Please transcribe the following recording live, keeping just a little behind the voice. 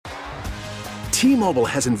T-Mobile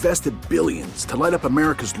has invested billions to light up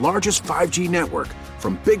America's largest 5G network,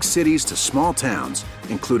 from big cities to small towns,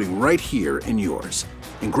 including right here in yours.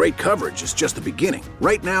 And great coverage is just the beginning.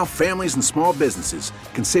 Right now, families and small businesses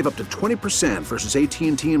can save up to 20% versus AT&T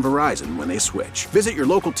and Verizon when they switch. Visit your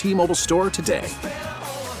local T-Mobile store today.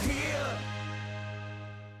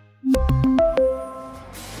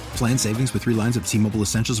 Plan savings with 3 lines of T-Mobile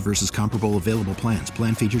Essentials versus comparable available plans.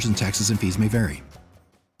 Plan features and taxes and fees may vary.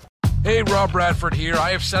 Hey, Rob Bradford here. I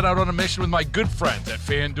have set out on a mission with my good friends at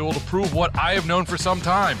FanDuel to prove what I have known for some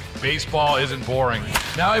time. Baseball isn't boring.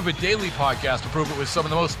 Now I have a daily podcast to prove it with some of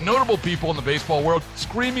the most notable people in the baseball world,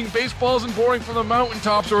 screaming baseball isn't boring from the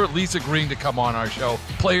mountaintops, or at least agreeing to come on our show.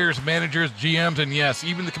 Players, managers, GMs, and yes,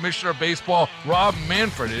 even the commissioner of baseball, Rob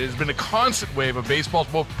Manfred. It has been a constant wave of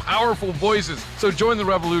baseball's most powerful voices. So join the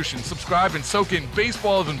revolution. Subscribe and soak in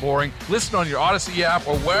Baseball Isn't Boring. Listen on your Odyssey app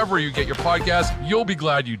or wherever you get your podcast. You'll be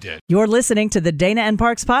glad you did. You're listening to the Dana and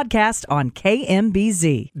Parks podcast on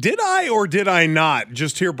KMBZ. Did I or did I not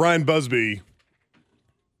just hear Brian Busby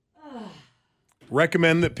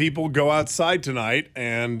recommend that people go outside tonight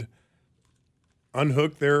and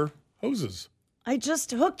unhook their hoses? I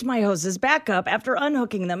just hooked my hoses back up after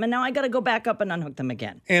unhooking them, and now I got to go back up and unhook them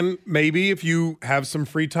again. And maybe if you have some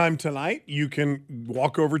free time tonight, you can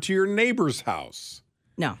walk over to your neighbor's house.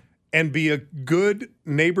 No. And be a good,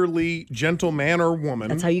 neighborly, gentle man or woman.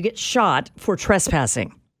 That's how you get shot for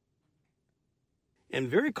trespassing. And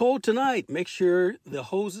very cold tonight. Make sure the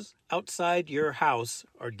hoses outside your house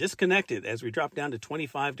are disconnected as we drop down to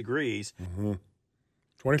 25 degrees. Mm-hmm.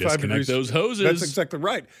 25 Disconnect degrees. those hoses. That's exactly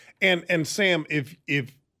right. And Sam, if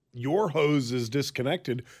your hose is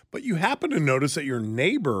disconnected, but you happen to notice that your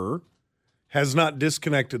neighbor has not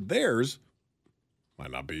disconnected theirs,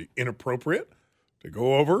 might not be inappropriate to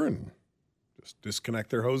go over and just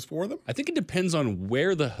disconnect their hose for them? I think it depends on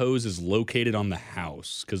where the hose is located on the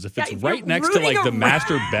house. Because if it's Yeah, right next to like the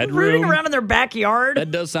master Rooting bedroom, around in their backyard.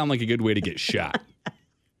 that does sound like a good way to get shot.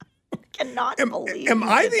 Cannot believe. Am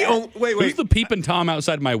I the only? Wait. Who's the peeping Tom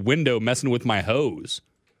outside my window messing with my hose?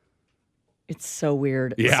 It's so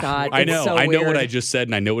weird, Yeah, Scott. I It's know. so I know what weird. I just said,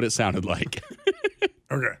 and I know what it sounded like.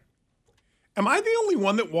 Okay. Am I the only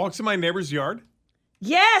one that walks in my neighbor's yard?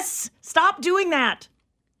 Yes! Stop doing that.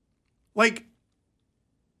 Like,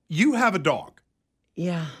 you have a dog.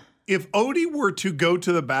 Yeah. If Odie were to go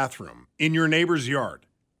to the bathroom in your neighbor's yard,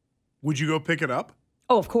 would you go pick it up?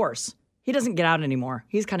 Oh, of course. He doesn't get out anymore.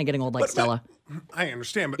 He's kind of getting old like Stella. I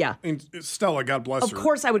understand, but Yeah. I mean, Stella, God bless Of her.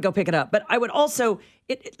 course I would go pick it up. But I would also,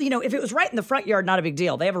 if it was right in the front yard, not a big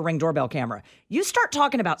deal. They have a Ring doorbell camera. You start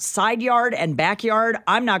talking about side yard and backyard,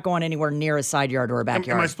 I'm not going anywhere near a side yard or a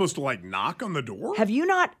backyard. Am I supposed to, like, knock on the door? Have you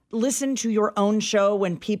not listened to your own show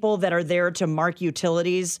when people that are there to mark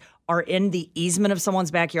utilities are in the easement of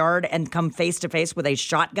someone's backyard and come face to face with a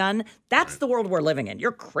shotgun? That's the world we're living in.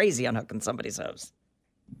 You're crazy unhooking somebody's hose.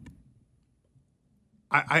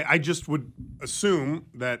 I just would assume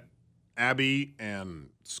that Abby and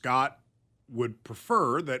Scott would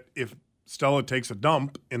prefer that if Stella takes a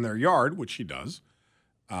dump in their yard, which she does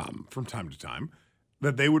from time to time,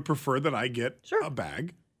 that they would prefer that I get a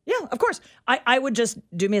bag. Yeah, of course. I would just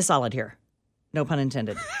do me a solid here. No pun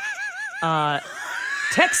intended.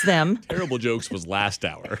 Text them. Terrible jokes was last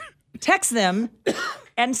hour. Text them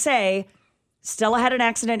and say, Stella had an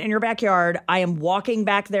accident in your backyard. I am walking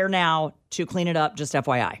back there now to clean it up, just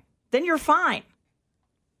FYI. Then you're fine.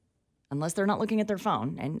 Unless they're not looking at their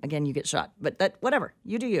phone. And again, you get shot. But that, whatever.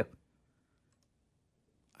 You do you.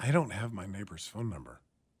 I don't have my neighbor's phone number.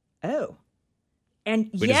 Oh.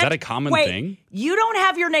 And Wait, yet, is that a common wait, thing? You don't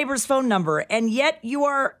have your neighbor's phone number, and yet you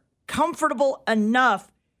are comfortable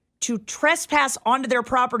enough to trespass onto their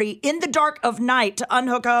property in the dark of night to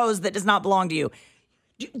unhook a hose that does not belong to you.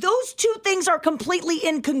 Those two things are completely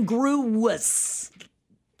incongruous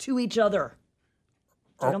to each other.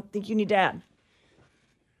 I don't think you need to add.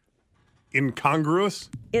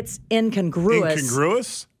 Incongruous? It's incongruous.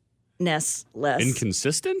 Incongruous? Less.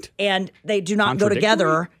 Inconsistent? And they do not go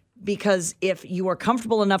together because if you are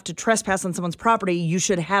comfortable enough to trespass on someone's property, you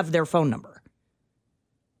should have their phone number.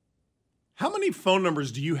 How many phone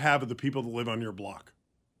numbers do you have of the people that live on your block?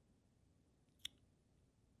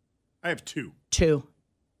 I have 2. 2.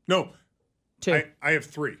 No. 2. I have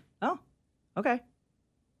 3. Oh, okay.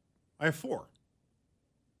 I have 4.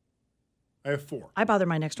 I bother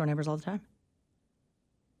my next door neighbors all the time. Do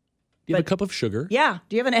you have a cup of sugar? Yeah.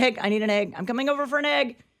 Do you have an egg? I need an egg. I'm coming over for an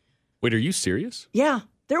egg. Wait, are you serious? Yeah.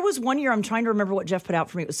 There was one year, I'm trying to remember what Jeff put out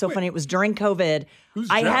for me. It was so funny. It was during COVID. Who's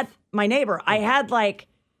I Jeff? had my neighbor. I had like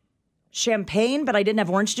champagne, but I didn't have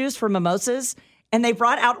orange juice for mimosas. and they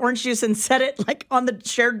brought out orange juice and set it like on the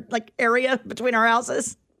shared like area between our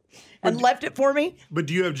houses and left it for me. But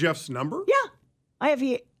do you have Jeff's number? Yeah. I have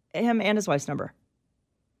him and his wife's number.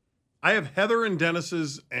 I have Heather and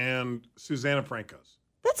Dennis's and Susanna Franco's.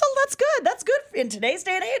 That's good. That's good in today's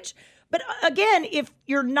day and age. But again, if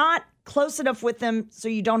you're not close enough with them so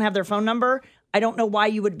you don't have their phone number, I don't know why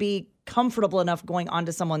you would be comfortable enough going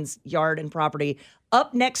onto someone's yard and property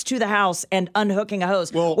up next to the house and unhooking a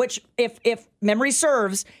hose. Well, which, if memory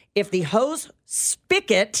serves, if the hose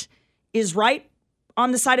spigot is right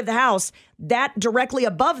on the side of the house, that directly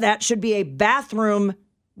above that should be a bathroom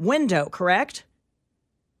window, correct?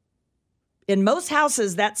 In most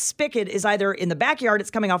houses, that spigot is either in the backyard,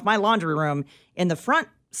 it's coming off my laundry room. In the front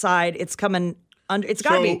side, it's coming under. It's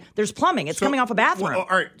got to be. There's plumbing. It's coming off a bathroom. Well,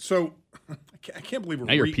 all right, so I can't believe we're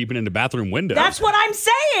Now you're peeping into bathroom windows. That's what I'm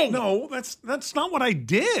saying. No, that's not what I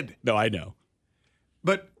did. No, I know.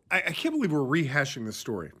 But I can't believe we're rehashing this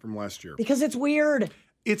story from last year. Because it's weird.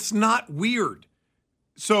 It's not weird.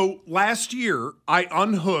 So last year, I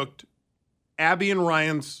unhooked Abby and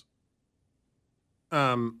Ryan's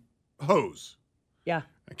hose. Yeah.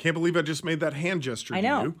 I can't believe I just made that hand gesture I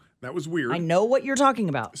know. to you. That was weird. I know what you're talking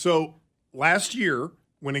about. So last year,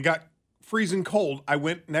 when it got freezing cold, I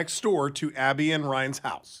went next door to Abby and Ryan's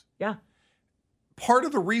house. Yeah. Part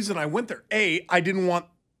of the reason I went there, A, I didn't want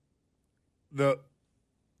the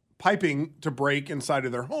piping to break inside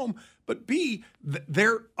of their home, but B,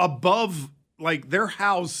 they're above, like their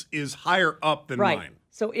house is higher up than mine.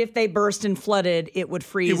 So if they burst and flooded, it would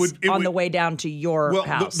freeze on the way down to your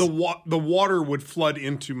house. The water would flood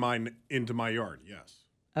into my yard, yes.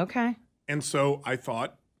 Okay. And so I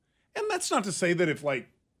thought, and that's not to say that if like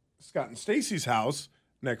Scott and Stacy's house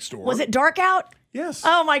next door. Was it dark out? Yes.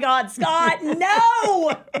 Oh my God, Scott,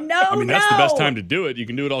 no. I mean, that's the best time to do it. You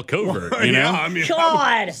can do it all covert, you know? Yeah, I mean,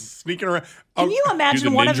 God. Sneaking around. Can you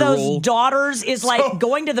imagine one of those roll. daughters is like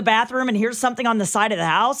going to the bathroom and here's something on the side of the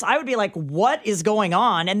house? I would be like, what is going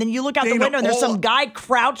on? And then you look out the Dana, window and there's some guy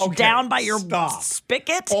crouched down by your stop.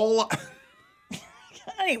 spigot.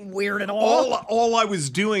 That ain't weird at All I was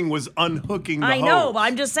doing was unhooking the hose. I know, but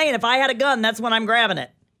I'm just saying, if I had a gun, that's when I'm grabbing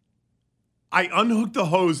it. I unhooked the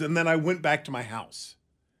hose and then I went back to my house.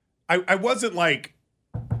 I wasn't like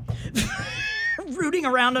rooting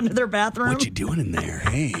around under their bathroom. What you doing in there?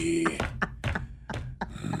 Hey.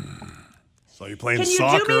 So you're playing Can you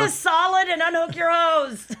soccer. do me a solid and unhook your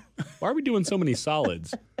hose? Why are we doing so many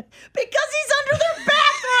solids? Because he's under their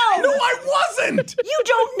bathroom. No, I wasn't. You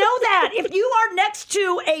don't know that. If you are next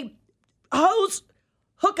to a hose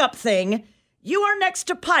hookup thing, you are next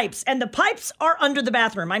to pipes, and the pipes are under the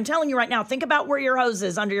bathroom. I'm telling you right now, think about where your hose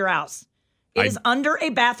is under your house. It is under a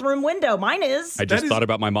bathroom window. Mine is. I just thought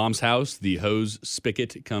about my mom's house. The hose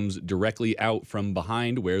spigot comes directly out from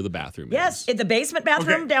behind where the bathroom is. Yes, in the basement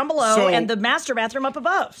bathroom Okay, down below so- and the master bathroom up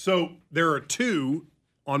above. So there are two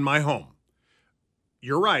on my home.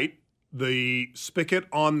 You're right. The spigot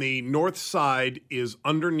on the north side is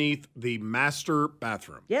underneath the master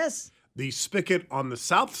bathroom. Yes. The spigot on the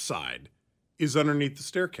south side is underneath the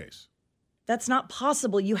staircase. That's not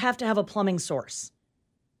possible. You have to have a plumbing source.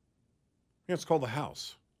 Yeah, it's called the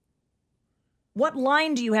house. What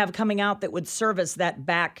line do you have coming out that would service that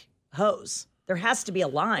back hose? There has to be a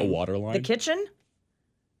line. A water line? The kitchen?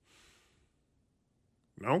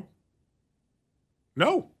 No.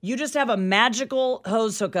 No. You just have a magical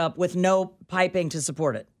hose hookup with no piping to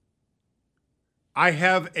support it. I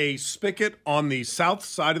have a spigot on the south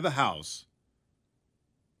side of the house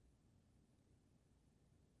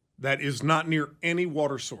that is not near any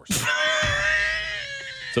water source.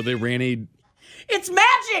 So they ran a It's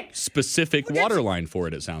magic. specific water line for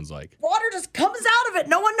it, it sounds like. Water just comes out of it.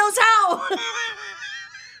 No one knows how.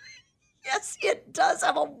 Yes, it does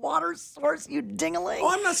have a water source, you dingaling. Oh,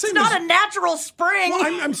 I'm not saying it's not there's- a natural spring.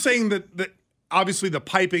 Well, I'm saying that obviously the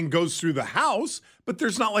piping goes through the house, but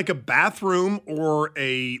there's not like a bathroom or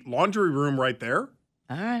a laundry room right there.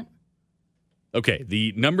 All right. Okay,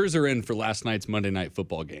 the numbers are in for last night's Monday Night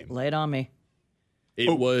Football game. Lay it on me.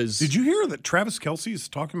 It was. Did you hear that Travis Kelce is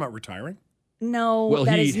talking about retiring? No, Well,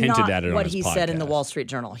 that he is hinted not at it on what his he said in the podcast. Wall Street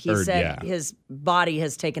Journal. He Or, said yeah. his body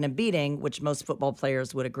has taken a beating, which most football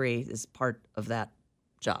players would agree is part of that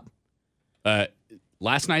job.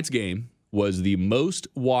 Last night's game was the most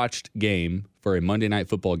watched game for a Monday Night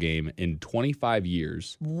Football game in 25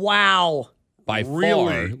 years. Wow. By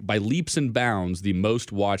Really? far, by leaps and bounds, the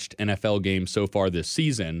most watched NFL game so far this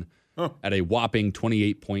season at a whopping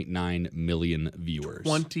 28.9 million viewers.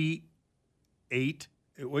 28.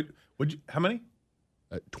 How many?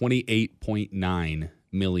 28.9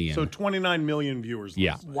 million. So 29 million viewers.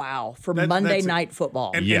 Yeah. last night. Wow. For That- Monday that's it. Night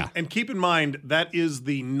Football. And keep in mind, that is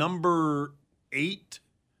the number 8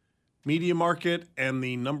 media market and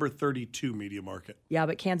the number 32 media market. Yeah,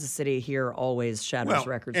 but Kansas City here always shatters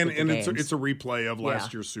records and with the it's games. it's a replay of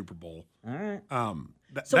last Yeah. year's Super Bowl. All right.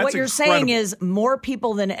 That's So what you're saying incredible. is more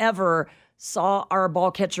people than ever saw our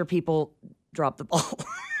ball catcher people drop the ball.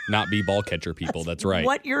 Not be ball catcher people. That's right.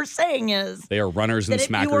 What you're saying is They are runners and that if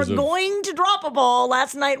you were smackers of. going to drop a ball,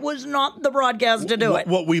 last night was not the broadcast to do it.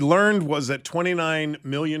 What we learned was that 29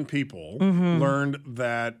 million people Mm-hmm. learned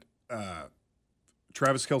that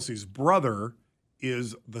Travis Kelce's brother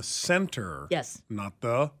is the center. Yes. Not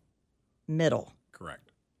the Middle. correct.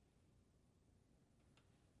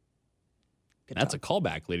 Good That's a talk.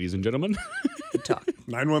 callback, ladies and gentlemen. Good talk.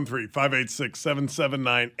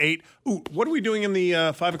 913-586-7798. Ooh, what are we doing in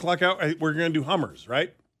the 5 o'clock hour? We're going to do Hummers,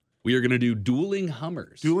 right? We are going to do dueling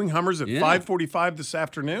Hummers. Dueling Hummers at Yeah. 5:45 this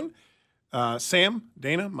afternoon. Sam,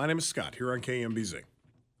 Dana, my name is Scott here on KMBZ.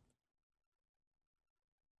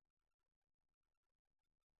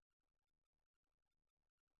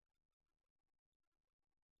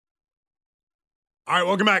 All right,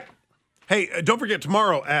 welcome back. Hey, don't forget,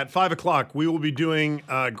 tomorrow at 5 o'clock, we will be doing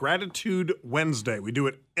Gratitude Wednesday. We do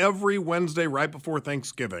it every Wednesday right before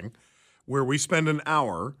Thanksgiving, where we spend an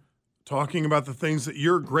hour talking about the things that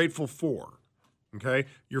you're grateful for. Okay?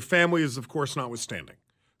 Your family is, of course, notwithstanding.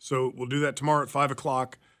 So we'll do that tomorrow at 5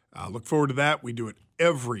 o'clock. Look forward to that. We do it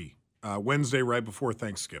every Wednesday right before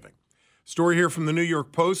Thanksgiving. Story here from the New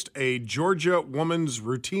York Post. A Georgia woman's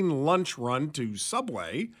routine lunch run to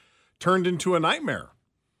Subway turned into a nightmare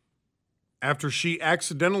after she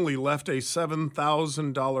accidentally left a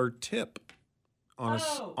 $7,000 tip on a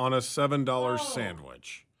 $7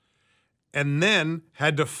 sandwich, and then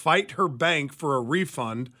had to fight her bank for a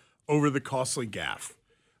refund over the costly gaffe.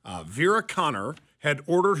 Vera Connor had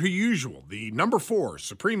ordered her usual, the number 4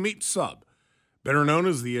 Supreme Meat Sub, better known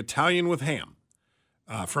as the Italian with ham,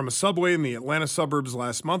 from a Subway in the Atlanta suburbs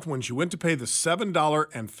last month. When she went to pay the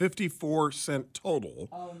 $7.54 total,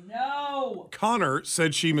 Oh, no. Connor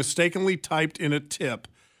said she mistakenly typed in a tip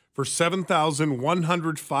for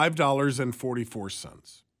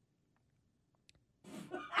 $7,105.44.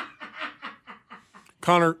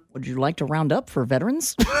 Connor, Would you like to round up for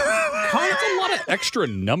veterans? That's a lot of extra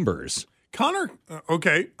numbers.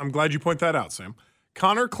 okay, I'm glad you point that out, Sam.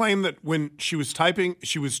 Connor claimed that when she was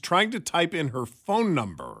trying to type in her phone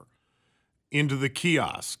number into the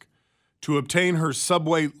kiosk to obtain her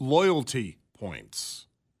Subway loyalty points,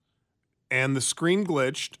 and the screen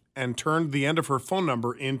glitched and turned the end of her phone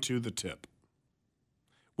number into the tip.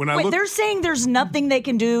 When I Wait, looked, they're saying there's nothing they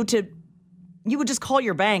can do to. You would just call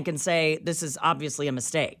your bank and say, this is obviously a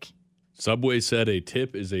mistake. Subway said a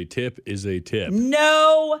tip is a tip is a tip.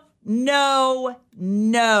 No, no,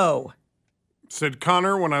 no. said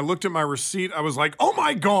Connor, when I looked at my receipt, I was like, oh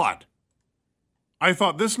my God. I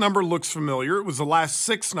thought this number looks familiar. It was the last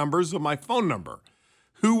 6 numbers of my phone number.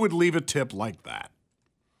 Who would leave a tip like that?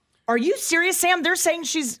 Are you serious, Sam? They're saying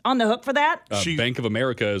she's on the hook for that? Bank of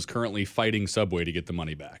America is currently fighting Subway to get the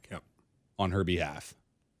money back on her behalf.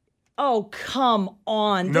 Oh, come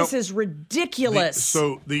on. Nope. This is ridiculous.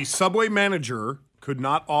 So the Subway manager could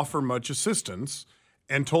not offer much assistance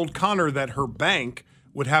and told Connor that her bank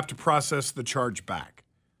would have to process the charge back.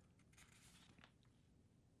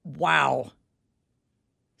 Wow.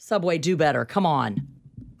 Subway, do better. Come on.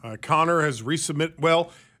 Connor has resubmitted.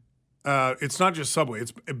 Well, it's not just Subway;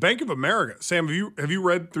 it's Bank of America. Sam, have you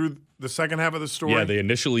read through the second half of the story? Yeah, they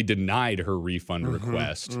initially denied her refund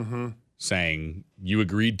request, saying you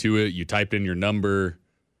agreed to it, you typed in your number.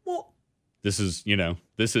 Well, This is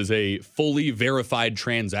a fully verified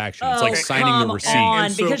transaction. It's like signing the receipt.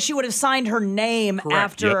 And so- because she would have signed her name Correct.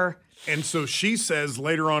 after. And so she says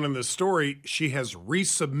later on in the story, she has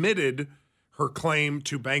resubmitted her claim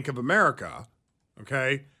to Bank of America,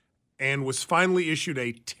 okay, and was finally issued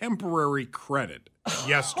a temporary credit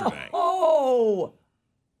yesterday. Oh.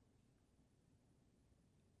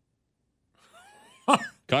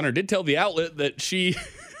 Connor did tell the outlet that she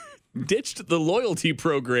ditched the loyalty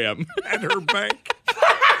program. At her bank.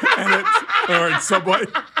 Or at Subway.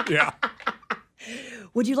 Yeah.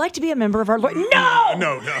 Would you like to be a member of our... No!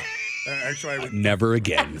 No. Actually, I would. Never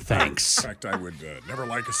again, thanks. In fact, I would never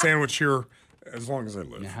like a sandwich here as long as I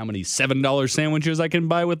live. How many $7 sandwiches I can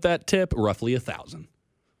buy with that tip? Roughly 1,000.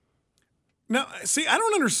 Now, see, I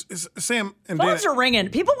don't understand, Sam and Phones Dan. are ringing.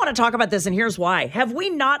 People want to talk about this, and here's why. Have we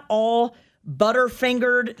not all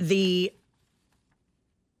butterfingered the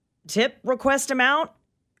tip request amount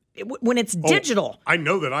when it's digital? I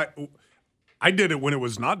know that I did it when it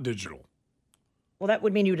was not digital. Well, that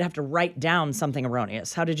would mean you'd have to write down something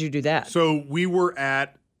erroneous. How did you do that? So we were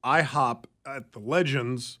at IHOP at the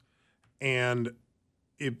Legends, and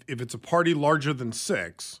if it's a party larger than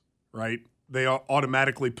 6, right, they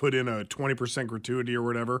automatically put in a 20% gratuity or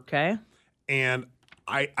whatever. Okay. And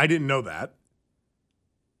I didn't know that.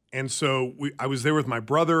 And so I was there with my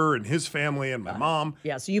brother and his family and my mom.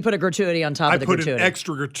 Yeah, so you put a gratuity on top of the gratuity. I put an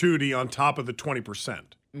extra gratuity on top of the 20%.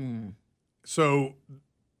 So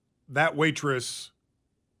that waitress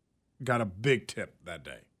got a big tip that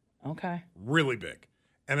day. Okay. Really big.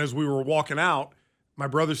 And as we were walking out, my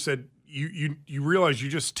brother said, you realize you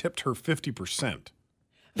just tipped her 50%.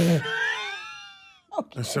 Okay.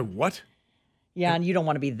 I said, what? Yeah, and you don't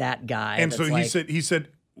want to be that guy. And so he said,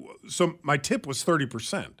 so my tip was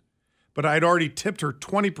 30%, but I'd already tipped her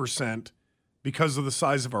 20% because of the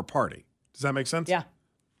size of our party. Does that make sense? Yeah.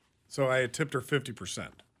 So I had tipped her 50%.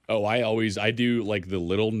 Oh, I do like the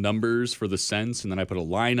little numbers for the cents, and then I put a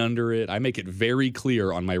line under it. I make it very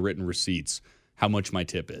clear on my written receipts how much my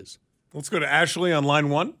tip is. Let's go to Ashley on line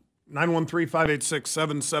 1,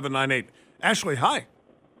 913-586-7798. Ashley, hi.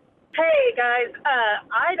 Hey, guys.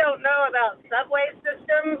 I don't know about subway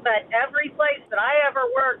system, but every place that I ever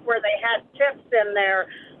worked where they had tips in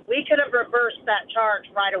there, we could have reversed that charge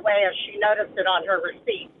right away if she noticed it on her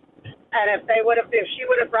receipt. And if she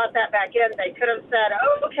would have brought that back in, they could have said,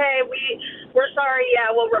 "Oh, okay, we're sorry.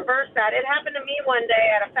 Yeah, we'll reverse that." It happened to me one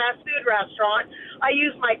day at a fast food restaurant. I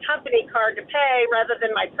used my company card to pay rather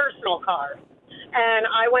than my personal card. And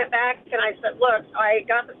I went back and I said, "Look, I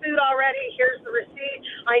got the food already. Here's the receipt.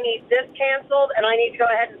 I need this canceled, and I need to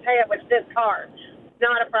go ahead and pay it with this card."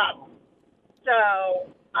 Not a problem.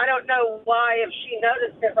 So I don't know why, if she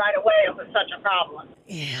noticed it right away, it was such a problem.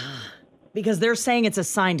 Yeah. Because they're saying it's a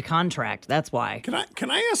signed contract. That's why. Can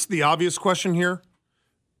I ask the obvious question here?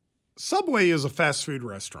 Subway is a fast food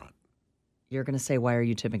restaurant. You're going to say, why are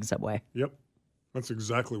you tipping Subway? Yep. That's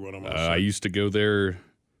exactly what I'm going to say. I used to go there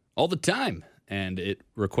all the time, and it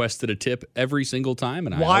requested a tip every single time,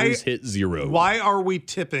 and I always hit 0. Why are we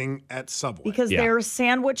tipping at Subway? Because they're a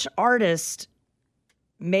sandwich artist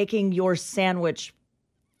making your sandwich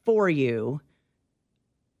for you.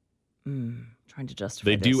 Trying to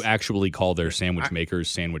justify They this. do actually call their sandwich makers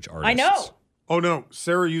sandwich artists. I know. Oh, no.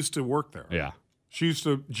 Sarah used to work there. Yeah. She used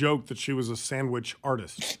to joke that she was a sandwich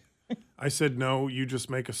artist. I said, no, you just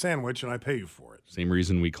make a sandwich and I pay you for it. Same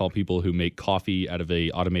reason we call people who make coffee out of a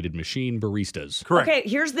automated machine baristas. Correct. Okay,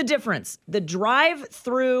 here's the difference. The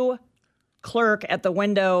drive-through clerk at the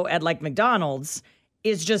window at like McDonald's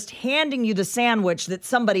is just handing you the sandwich that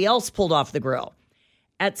somebody else pulled off the grill.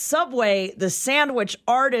 At Subway, the sandwich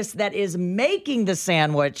artist that is making the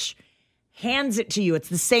sandwich hands it to you. It's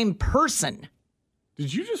the same person.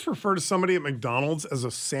 Did you just refer to somebody at McDonald's as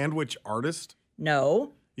a sandwich artist?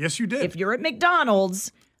 No. Yes, you did. If you're at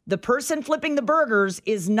McDonald's, the person flipping the burgers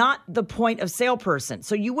is not the point of sale person.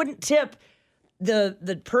 So you wouldn't tip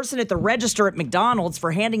the person at the register at McDonald's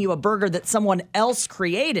for handing you a burger that someone else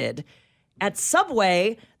created. At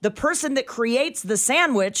Subway, the person that creates the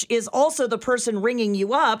sandwich is also the person ringing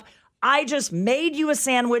you up. I just made you a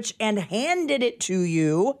sandwich and handed it to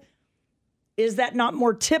you. Is that not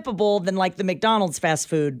more tippable than like the McDonald's fast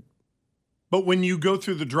food? But when you go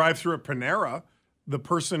through the drive-thru at Panera, the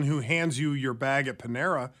person who hands you your bag at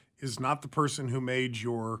Panera is not the person who made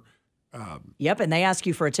your... Yep, and they ask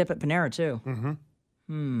you for a tip at Panera, too.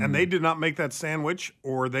 Mm-hmm. And they did not make that sandwich,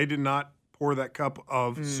 or they did not pour that cup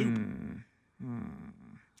of soup.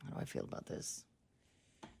 How do I feel about this?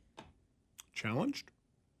 Challenged?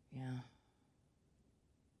 Yeah.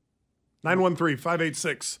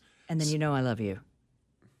 913-586. And then you know I love you.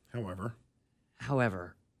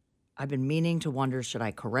 However, I've been meaning to wonder, should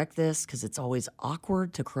I correct this? Because it's always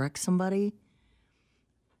awkward to correct somebody,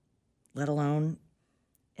 let alone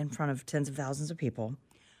in front of tens of thousands of people.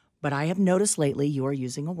 But I have noticed lately you are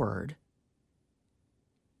using a word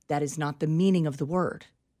that is not the meaning of the word.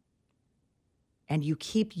 And you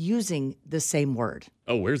keep using the same word.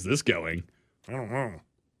 Oh, where's this going? I don't know.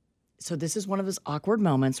 So this is one of those awkward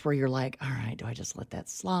moments where you're like, all right, do I just let that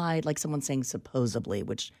slide? Like someone saying supposedly,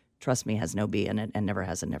 which, trust me, has no B in it and never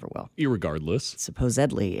has and never will. Irregardless.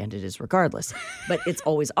 Supposedly, and it is regardless. But it's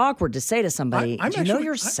always awkward to say to somebody, I'm do you know actually-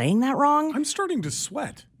 you're saying that wrong? I'm starting to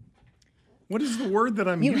sweat. What is the word that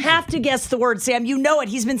I'm You using? have to guess the word, Sam. You know it.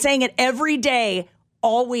 He's been saying it every day,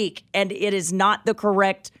 all week, and it is not the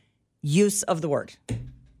correct use of the word.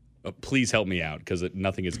 Please help me out, because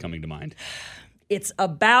nothing is coming to mind. It's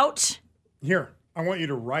about Here, I want you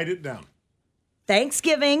to write it down.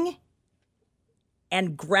 Thanksgiving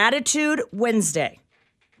and Gratitude Wednesday.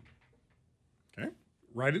 Okay?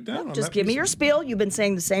 Write it down. on Just that give me piece your of- spiel. You've been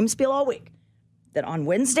saying the same spiel all week. that on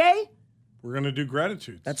Wednesday, we're going to do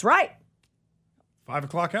gratitudes. That's right. 5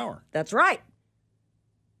 o'clock hour. That's right.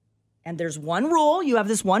 And there's one rule. You have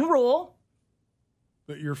this one rule.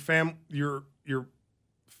 That your family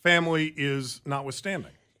is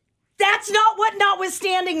notwithstanding. That's not what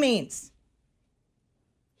notwithstanding means.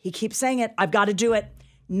 He keeps saying it. I've got to do it.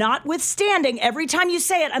 Notwithstanding, every time you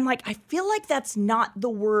say it, I'm like, I feel like that's not the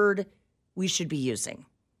word we should be using.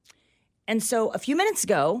 And so a few minutes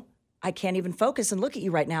ago, I can't even focus and look at you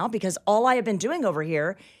right now because all I have been doing over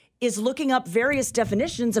here is looking up various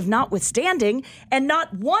definitions of notwithstanding, and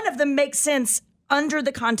not one of them makes sense under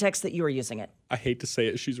the context that you are using it. I hate to say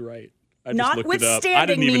it. She's right. I just looked it up. Notwithstanding I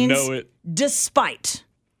didn't even means know it. despite.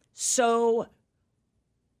 So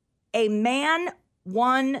a man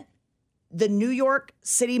won the New York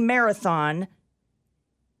City Marathon,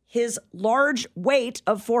 his large weight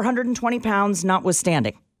of 420 pounds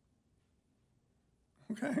notwithstanding.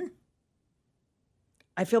 Okay.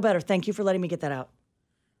 I feel better. Thank you for letting me get that out.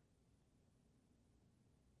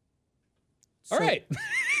 All right.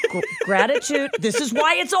 Gratitude. This is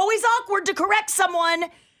why it's always awkward to correct someone.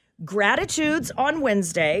 Gratitudes on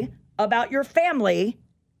Wednesday about your family.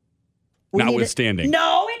 Notwithstanding.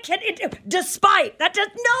 No, it can. Despite that,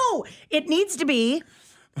 no. It needs to be.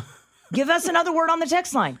 Give us another word on the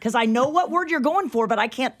text line because I know what word you're going for, but I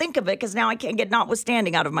can't think of it because now I can't get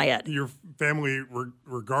notwithstanding out of my head. Your family,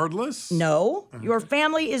 regardless. No, your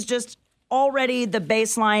family is just already the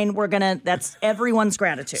baseline. That's everyone's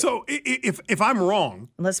gratitude. So if I'm wrong,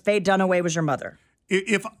 unless Faye Dunaway was your mother.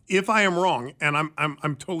 If I am wrong, and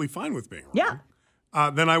I'm totally fine with being wrong.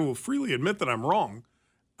 Yeah. Then I will freely admit that I'm wrong.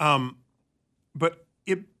 But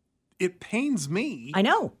it pains me. I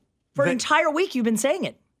know. For an entire week you've been saying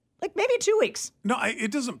it. Like maybe 2 weeks. No,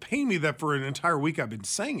 it doesn't pain me that for an entire week I've been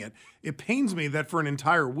saying it. It pains me that for an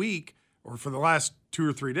entire week or for the last 2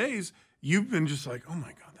 or 3 days, you've been just like, oh my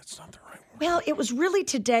God, that's not the right one. Well, it was really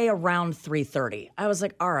today around 3:30. I was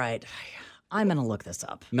like, all right, I'm going to look this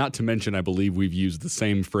up. Not to mention, I believe we've used the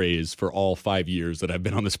same phrase for all 5 years that I've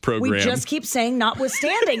been on this program. We just keep saying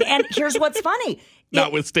notwithstanding. And here's what's funny.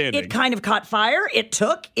 Notwithstanding. It kind of caught fire.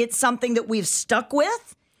 It's something that we've stuck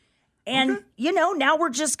with. And, now we're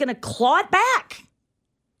just going to claw it back.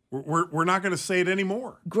 We're not going to say it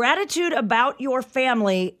anymore. Gratitude about your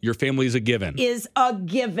family. Your family is a given. Is a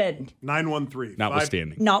given. 913.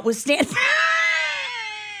 Notwithstanding. Notwithstanding.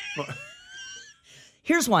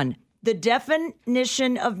 Here's one. The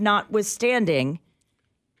definition of notwithstanding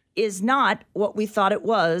is not what we thought it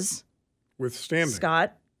was. Withstanding.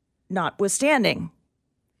 Scott, notwithstanding.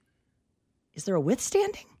 Is there a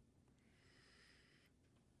withstanding?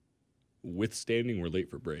 Withstanding, we're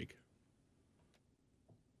late for break.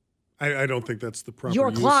 I don't think that's the proper Your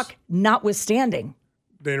use. clock, notwithstanding.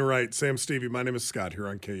 Dana Wright, Sam Stevie, my name is Scott here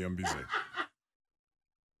on KMBZ.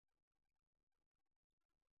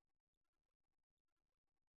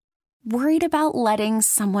 Worried about letting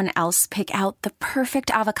someone else pick out the perfect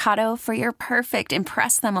avocado for your perfect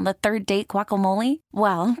impress them on the third date guacamole?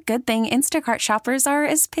 Well, good thing Instacart shoppers are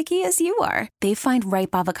as picky as you are. They find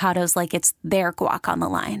ripe avocados like it's their guac on the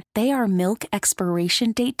line. They are milk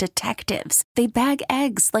expiration date detectives. They bag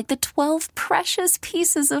eggs like the 12 precious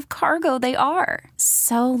pieces of cargo they are.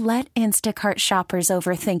 So let Instacart shoppers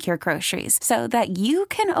overthink your groceries so that you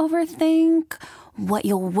can overthink what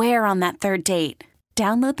you'll wear on that third date.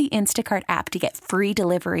 Download the Instacart app to get free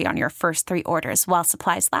delivery on your first 3 orders while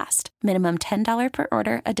supplies last. Minimum $10 per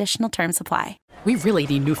order. Additional terms apply. We really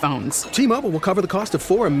need new phones. T-Mobile will cover the cost of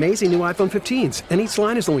 4 amazing new iPhone 15s, and each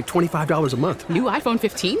line is only $25 a month. New iPhone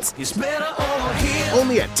 15s? It's better over here.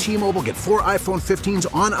 Only at T-Mobile, get 4 iPhone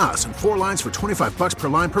 15s on us and 4 lines for $25 per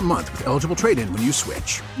line per month with eligible trade-in when you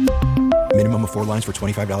switch. Minimum of 4 lines for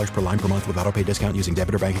 $25 per line per month with autopay discount using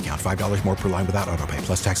debit or bank account. $5 more per line without autopay,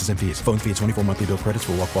 plus taxes and fees. Phone fee at 24 monthly bill credits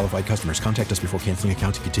for well-qualified customers. Contact us before canceling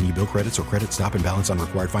account to continue bill credits or credit stop and balance on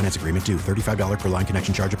required finance agreement due. $35 per line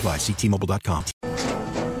connection charge applies. See T-Mobile.com.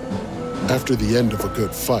 After the end of a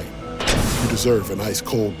good fight, you deserve an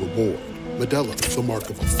ice-cold reward. Modelo is the mark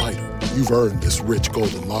of a fighter. You've earned this rich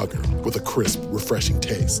golden lager with a crisp, refreshing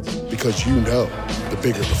taste. Because you know, the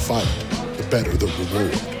bigger the fight, the better the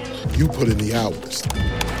reward. You put in the hours,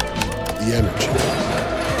 the energy,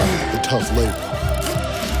 the tough labor.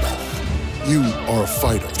 You are a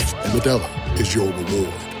fighter, and Modelo is your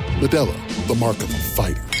reward. Modelo, the mark of a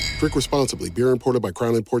fighter. Drink responsibly. Beer imported by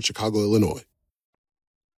Crown Imports, Chicago, Illinois.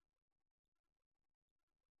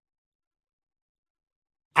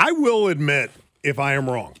 I will admit if I am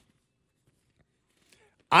wrong.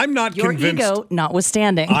 I'm not Your convinced. Your ego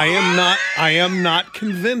notwithstanding. I am not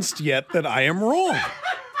convinced yet that I am wrong.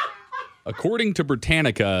 According to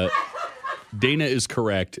Britannica, Dana is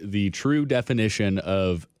correct. The true definition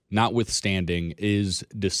of notwithstanding is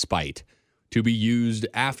despite, to be used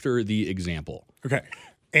after the example. Okay.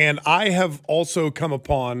 And I have also come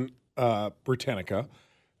upon Britannica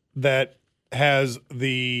that has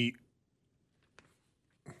the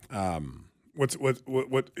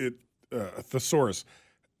thesaurus.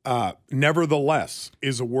 Nevertheless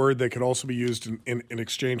is a word that could also be used in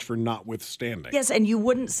exchange for notwithstanding. Yes, and you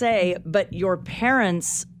wouldn't say, but your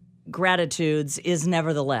parents' gratitudes is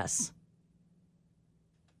nevertheless.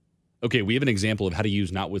 Okay, we have an example of how to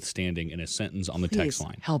use notwithstanding in a sentence on the text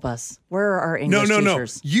line. Help us. Where are our English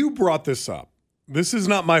teachers? No. You brought this up. This is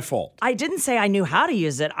not my fault. I didn't say I knew how to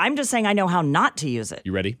use it. I'm just saying I know how not to use it.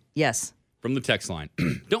 You ready? Yes. From the text line.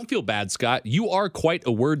 Don't feel bad, Scott. You are quite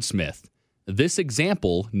a wordsmith. This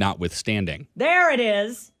example notwithstanding. There it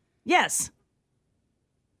is. Yes.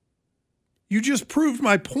 You just proved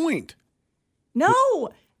my point. No,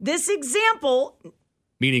 this example.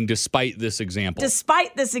 Meaning despite this example.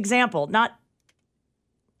 Despite this example, not.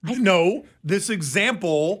 No, this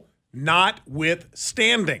example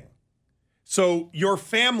notwithstanding. So your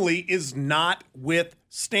family is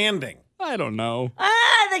notwithstanding. I don't know.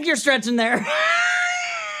 I think you're stretching there.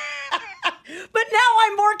 But now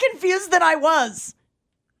I'm more confused than I was.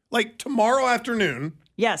 Like tomorrow afternoon.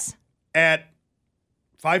 Yes. At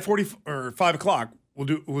 5:40 or 5 o'clock, we'll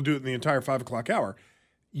do it in the entire 5 o'clock hour.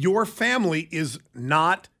 Your family is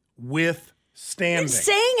notwithstanding.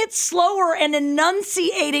 Saying it slower and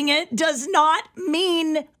enunciating it does not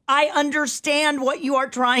mean I understand what you are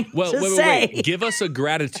trying to say. Wait. Give us a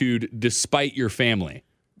gratitude despite your family.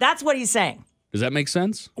 That's what he's saying. Does that make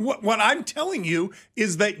sense? What I'm telling you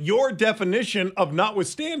is that your definition of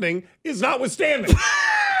notwithstanding is notwithstanding.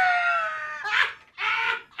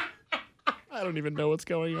 I don't even know what's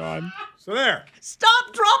going on. So there.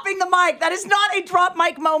 Stop dropping the mic. That is not a drop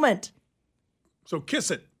mic moment. So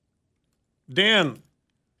kiss it. Dan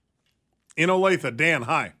in Olathe. Dan,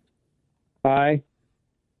 hi. Hi.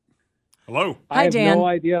 Hello. Hi, Dan. I have no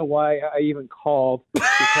idea why I even called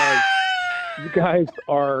because you guys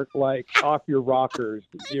are like off your rockers.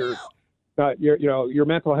 You're not, your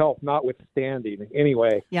mental health notwithstanding.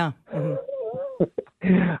 Anyway. Yeah. Mm-hmm.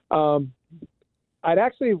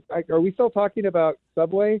 Are we still talking about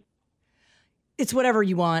Subway? It's whatever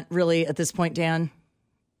you want, really, at this point, Dan.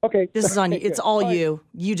 Okay. This is on you. It's all Fine. you.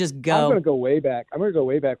 You just go. I'm going to go way back.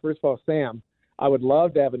 First of all, Sam, I would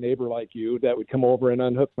love to have a neighbor like you that would come over and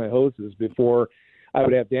unhook my hoses before I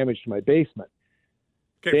would have damage to my basement.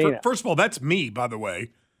 Okay, first of all, that's me, by the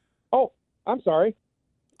way. Oh, I'm sorry.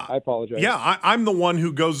 I apologize. Yeah, I'm the one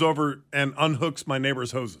who goes over and unhooks my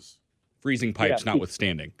neighbor's hoses. Freezing pipes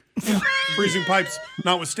notwithstanding. Freezing pipes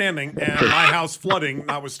notwithstanding, and my house flooding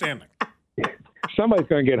notwithstanding. Somebody's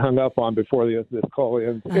going to get hung up on before this call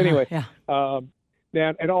ends. Anyway, yeah.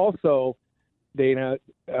 And also, Dana,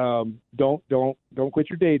 don't quit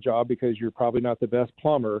your day job because you're probably not the best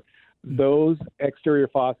plumber. Those exterior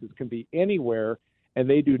faucets can be anywhere, and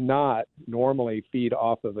they do not normally feed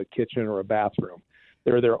off of a kitchen or a bathroom.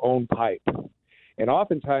 They're their own pipe. And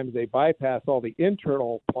oftentimes they bypass all the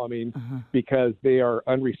internal plumbing because they are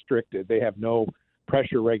unrestricted. They have no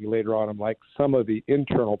pressure regulator on them like some of the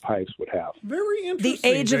internal pipes would have. Very interesting. The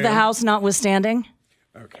age of the house notwithstanding.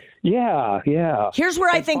 Okay. Yeah. Here's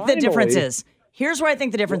where I think the difference is. Here's where I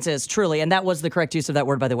think the difference is, truly, and that was the correct use of that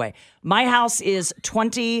word, by the way. My house is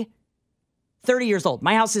 30 years old.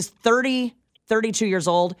 My house is 32 years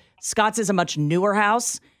old. Scott's is a much newer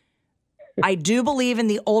house. I do believe in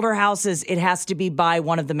the older houses, it has to be by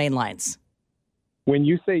one of the main lines. When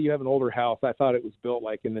you say you have an older house, I thought it was built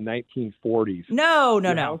like in the 1940s. No.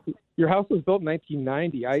 Your house was built in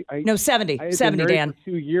 1990. No, 70. I had 70, been married Dan.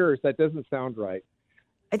 for 2 years. That doesn't sound right.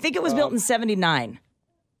 I think it was built in 79.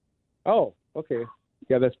 Oh, okay.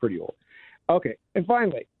 Yeah, that's pretty old. Okay. And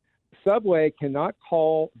finally, Subway cannot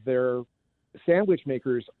call their sandwich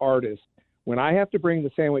makers artists when I have to bring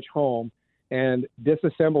the sandwich home and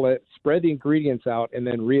disassemble it, spread the ingredients out, and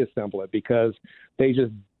then reassemble it because they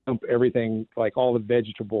just dump everything, like all the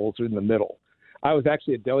vegetables in the middle. I was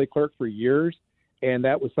actually a deli clerk for years, and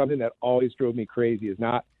that was something that always drove me crazy, is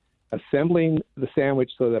not assembling the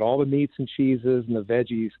sandwich so that all the meats and cheeses and the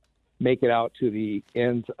veggies make it out to the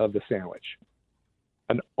ends of the sandwich.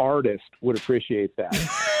 An artist would appreciate that.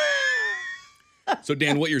 So,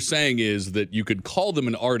 Dan, what you're saying is that you could call them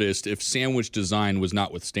an artist if sandwich design was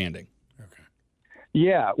notwithstanding.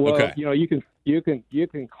 Yeah, well, Okay. you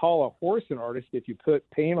can call a horse an artist if you put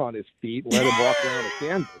paint on his feet and let him walk around a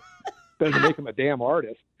canvas. Doesn't make him a damn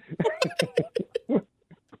artist.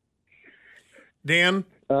 Dan?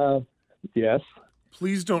 Yes?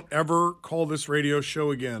 Please don't ever call this radio show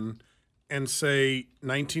again and say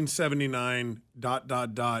 1979 ...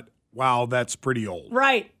 Wow, that's pretty old.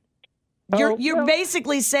 Right. You're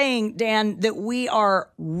basically saying, Dan, that we are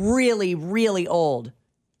really, really old.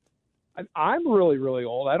 I'm really, really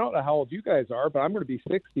old. I don't know how old you guys are, but I'm going to be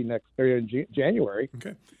 60 next year in January.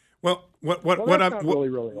 Okay. Well, what really,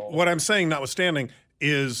 really old. What I'm saying, notwithstanding,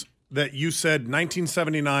 is that you said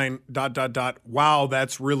 1979 ... Wow,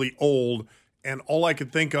 that's really old. And all I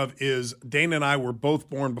could think of is Dana and I were both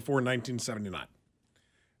born before 1979.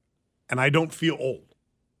 And I don't feel old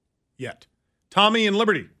yet. Tommy in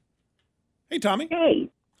Liberty. Hey, Tommy. Hey.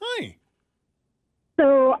 Hi.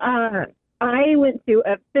 So I went to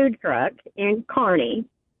a food truck in Kearney,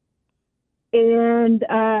 and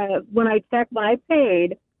when I checked when I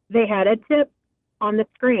paid, they had a tip on the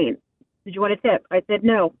screen. Did you want a tip? I said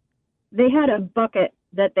no. They had a bucket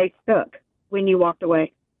that they took when you walked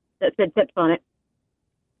away that said tips on it.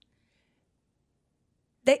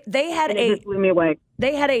 They had it just blew me away.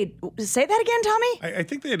 They had a, say that again, Tommy? I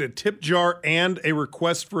think they had a tip jar and a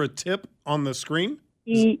request for a tip on the screen.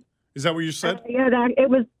 Is that what you said? Yeah, it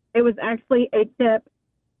was actually a tip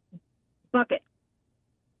bucket.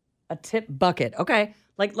 A tip bucket. Okay.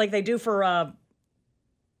 Like they do for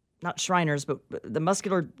not Shriners, but the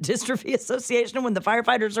Muscular Dystrophy Association when the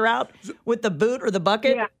firefighters are out with the boot or the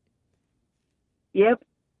bucket. Yeah. Yep.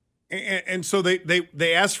 And so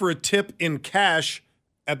they asked for a tip in cash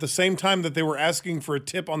at the same time that they were asking for a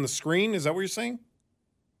tip on the screen. Is that what you're saying?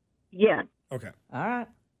 Yeah. Okay. All right.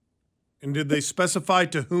 And did they specify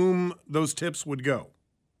to whom those tips would go?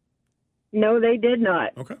 No, they did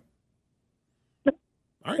not. Okay. All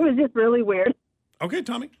right. It was just really weird. Okay,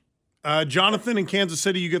 Tommy. Jonathan in Kansas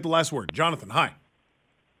City, you get the last word. Jonathan, hi.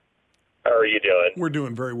 How are you doing? We're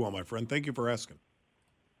doing very well, my friend. Thank you for asking.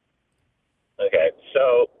 Okay,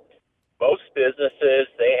 so most businesses,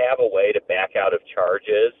 they have a way to back out of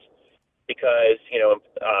charges because,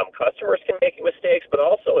 customers can make mistakes, but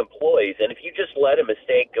also employees. And if you just let a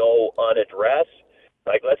mistake go unaddressed,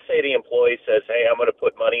 like let's say the employee says, hey, I'm going to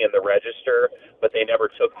put money in the register, but they never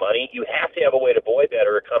took money, you have to have a way to void that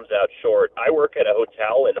or it comes out short. I work at a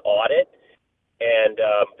hotel in audit, and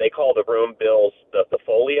they call the room bills the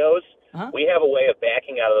folios. Uh-huh. We have a way of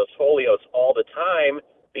backing out of those folios all the time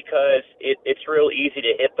because it's real easy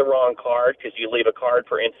to hit the wrong card because you leave a card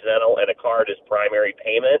for incidental and a card is primary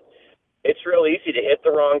payment. It's real easy to hit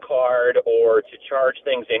the wrong card or to charge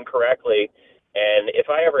things incorrectly. And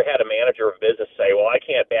if I ever had a manager of business say, well, I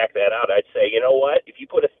can't back that out, I'd say, you know what? If you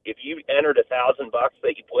entered $1,000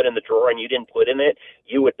 that you put in the drawer and you didn't put in it,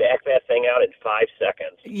 you would back that thing out in 5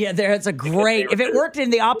 seconds. Yeah, that's a great, if it worked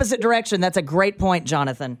in the opposite direction, that's a great point,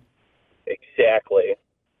 Jonathan. Exactly.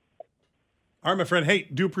 All right, my friend. Hey,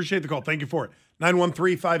 do appreciate the call. Thank you for it.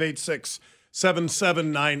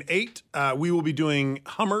 913-586-7798. We will be doing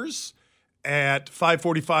Hummers at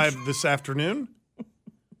 5:45 this afternoon.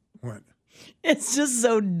 What? It's just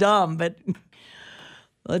so dumb, but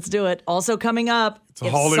let's do it. Also coming up, it's a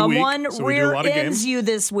if holiday someone week, so we do a lot of rear ends games. you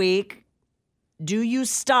this week, do you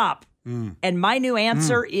stop? And my new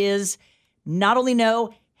answer is not only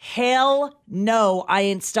no, hell no, I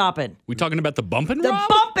ain't stopping. We talking about the bump and The rob?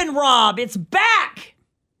 bump and rob, it's back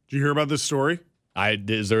Did you hear about this story?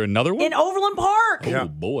 Is there another one? in Overland Park. Oh,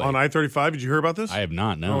 boy. On I-35. Did you hear about this? I have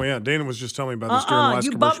not, no. Oh, yeah. Dana was just telling me about this during the last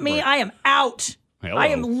You commercial bump me, break. I am out. Hello. I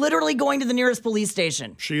am literally going to the nearest police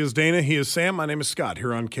station. She is Dana. He is Sam. My name is Scott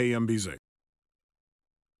here on KMBZ.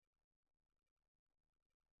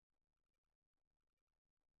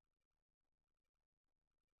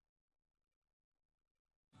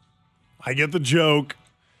 I get the joke.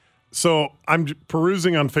 So I'm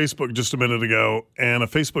perusing on Facebook just a minute ago, and a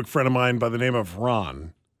Facebook friend of mine by the name of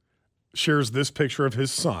Ron shares this picture of his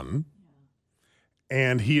son,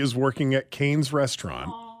 and he is working at Cane's restaurant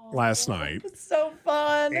last night. It's so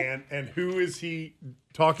fun. And who is he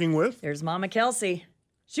talking with? There's Mama Kelsey.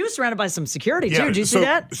 She was surrounded by some security, too. Did you see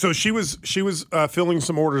that? So she was filling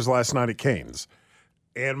some orders last night at Cane's.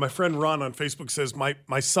 And my friend Ron on Facebook says,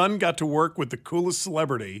 my son got to work with the coolest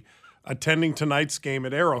celebrity attending tonight's game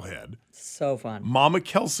at Arrowhead. So fun. Mama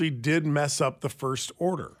Kelsey did mess up the first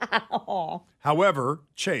order. However,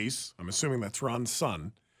 Chase, I'm assuming that's Ron's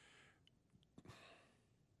son,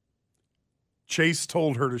 Chase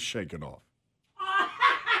told her to shake it off.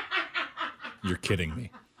 You're kidding me.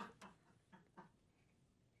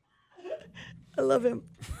 I love him.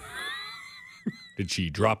 Did she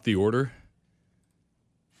drop the order?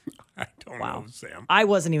 I don't know, Sam. I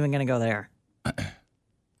wasn't even going to go there.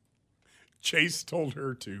 Chase told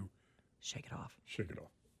her to shake it off. Shake it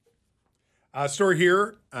off. Story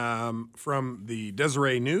here from the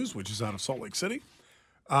Deseret News, which is out of Salt Lake City.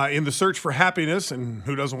 In the search for happiness, and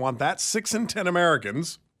who doesn't want that, 6 in 10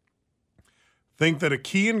 Americans think that a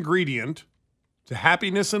key ingredient to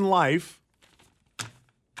happiness in life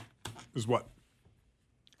is what?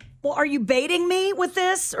 Well, are you baiting me with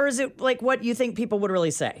this, or is it like what you think people would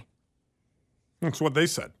really say? That's what they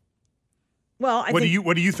said. Well, What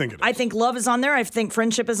do you think it is? I think love is on there. I think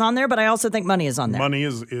friendship is on there, but I also think money is on there. Money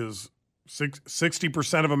is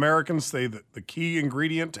 60% of Americans say that the key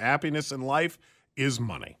ingredient to happiness in life is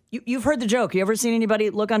money. You've heard the joke. You ever seen anybody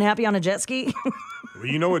look unhappy on a jet ski? Well,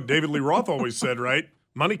 you know what David Lee Roth always said, right?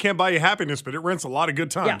 Money can't buy you happiness, but it rents a lot of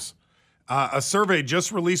good times. Yeah. A survey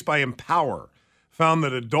just released by Empower found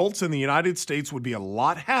that adults in the United States would be a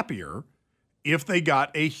lot happier if they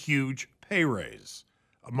got a huge pay raise.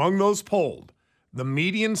 Among those polled, the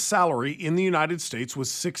median salary in the United States was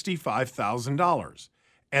 $65,000,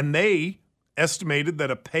 and they estimated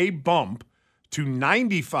that a pay bump to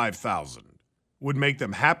 $95,000 would make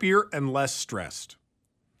them happier and less stressed.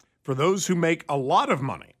 For those who make a lot of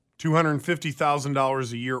money,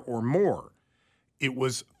 $250,000 a year or more, it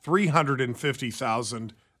was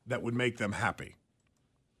 $350,000 that would make them happy.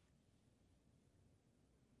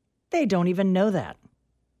 They don't even know that.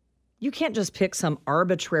 You can't just pick some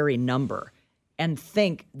arbitrary number and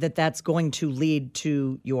think that that's going to lead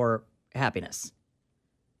to your happiness.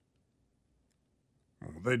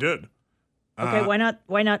 Well, they did. Okay,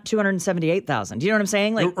 why not 278,000? Do you know what I'm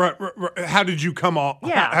saying? Like, right. How did you come up?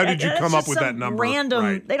 Yeah, how did you come up with that number? Random.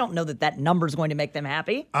 Right. They don't know that number is going to make them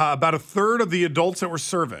happy. About a third of the adults that were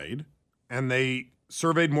surveyed, and they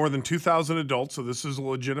surveyed more than 2,000 adults, so this is a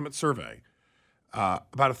legitimate survey.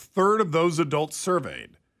 About a third of those adults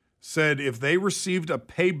surveyed said if they received a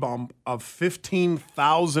pay bump of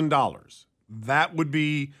 $15,000, that would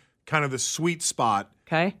be kind of the sweet spot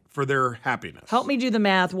for their happiness. Help me do the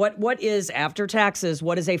math. What is, after taxes,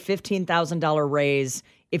 what is a $15,000 raise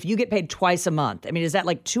if you get paid twice a month? I mean, is that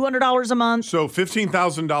like $200 a month? So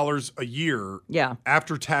 $15,000 a year yeah.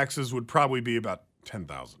 after taxes would probably be about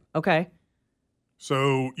 $10,000. Okay.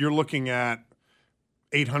 So you're looking at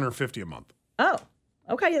 $850 a month. Oh,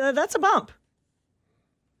 okay. That's a bump.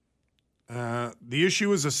 The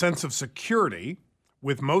issue is a sense of security,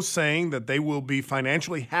 with most saying that they will be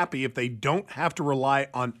financially happy if they don't have to rely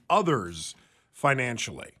on others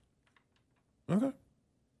financially. Okay.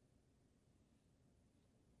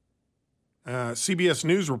 CBS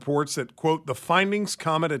News reports that, quote, the findings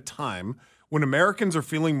come at a time when Americans are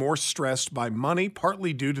feeling more stressed by money,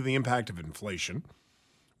 partly due to the impact of inflation,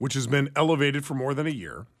 which has been elevated for more than a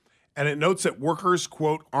year. And it notes that workers,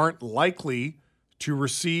 quote, aren't likely to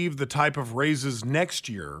receive the type of raises next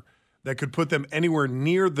year that could put them anywhere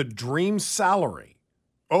near the dream salary.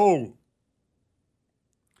 Oh,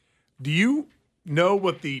 do you know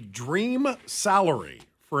what the dream salary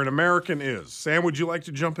for an American is? Sam, would you like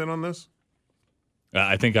to jump in on this?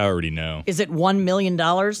 I think I already know. Is it $1 million?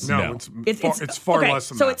 No. It's far okay, less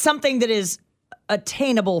than so that. it's something that is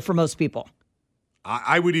attainable for most people.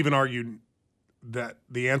 I would even argue that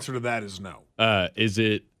the answer to that is no. Is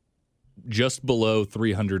it just below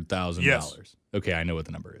 $300,000? Yes. Okay, I know what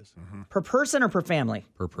the number is. Mm-hmm. Per person or per family?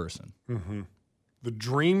 Per person. Mm-hmm. The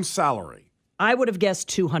dream salary. I would have guessed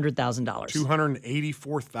 $200,000.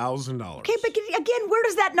 $284,000. Okay, but again, where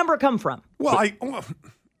does that number come from? Well,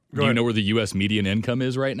 do you know where the U.S. median income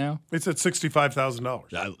is right now? It's at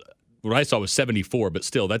 $65,000. What I saw was 74, but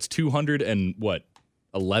still, that's 200 and what,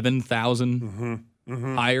 11,000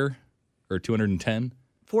 higher, or 210?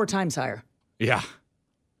 4 times higher. Yeah.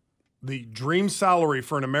 The dream salary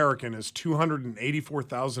for an American is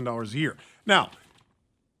 $284,000 a year. Now,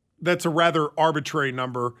 that's a rather arbitrary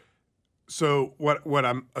number. So what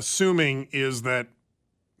I'm assuming is that,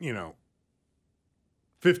 15%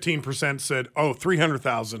 said,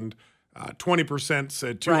 $300,000, 20%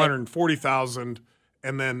 said $240,000,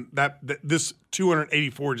 and then this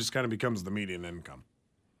 284 just kind of becomes the median income.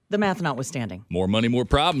 The math notwithstanding. More money, more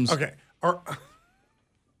problems. Okay.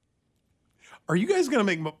 Are you guys going to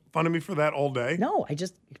make fun of me for that all day? No, I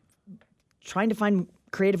just trying to find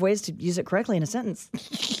creative ways to use it correctly in a sentence.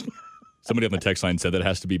 Somebody on the text line said that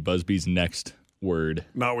has to be Busby's next word.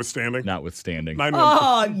 Notwithstanding? Notwithstanding.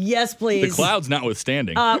 Oh, yes, please. The clouds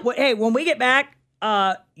notwithstanding. Hey, when we get back,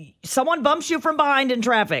 someone bumps you from behind in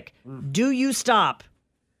traffic. Do you stop?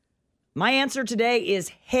 My answer today is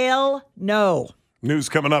hell no. News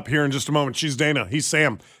coming up here in just a moment. She's Dana. He's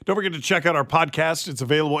Sam. Don't forget to check out our podcast. It's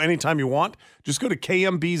available anytime you want. Just go to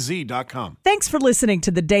kmbz.com. Thanks for listening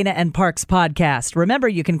to the Dana and Parks podcast. Remember,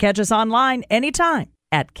 you can catch us online anytime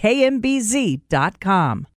at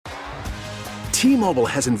kmbz.com. T-Mobile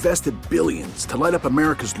has invested billions to light up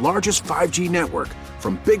America's largest 5G network,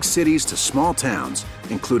 from big cities to small towns,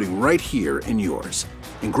 including right here in yours.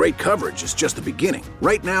 And great coverage is just the beginning.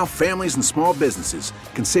 Right now, families and small businesses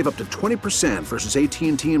can save up to 20% versus AT&T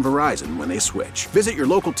and Verizon when they switch. Visit your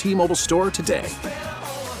local T-Mobile store today.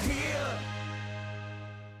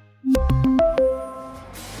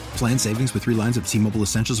 Plan savings with 3 lines of T-Mobile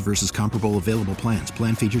Essentials versus comparable available plans.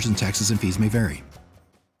 Plan features and taxes and fees may vary.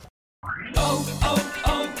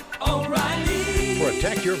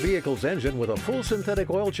 Protect your vehicle's engine with a full synthetic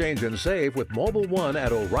oil change and save with Mobile One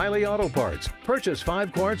at O'Reilly Auto Parts. Purchase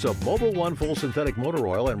 5 quarts of Mobile One full synthetic motor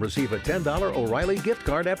oil and receive a $10 O'Reilly gift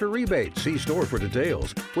card after rebate. See store for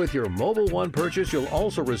details. With your Mobile One purchase, you'll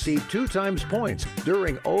also receive 2 times points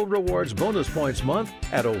during O Rewards Bonus Points Month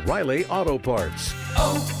at O'Reilly Auto Parts.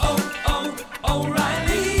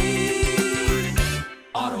 O'Reilly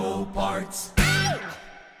Auto Parts.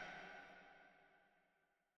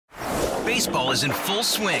 Baseball is in full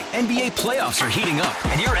swing. NBA playoffs are heating up,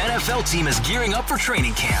 and your NFL team is gearing up for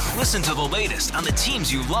training camp. Listen to the latest on the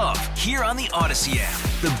teams you love here on the Odyssey app.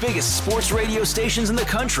 The biggest sports radio stations in the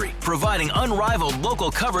country, providing unrivaled local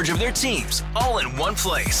coverage of their teams, all in one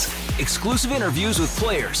place. Exclusive interviews with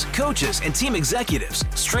players, coaches, and team executives,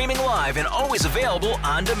 streaming live and always available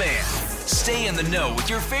on demand. Stay in the know with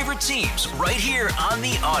your favorite teams right here on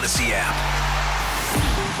the Odyssey app.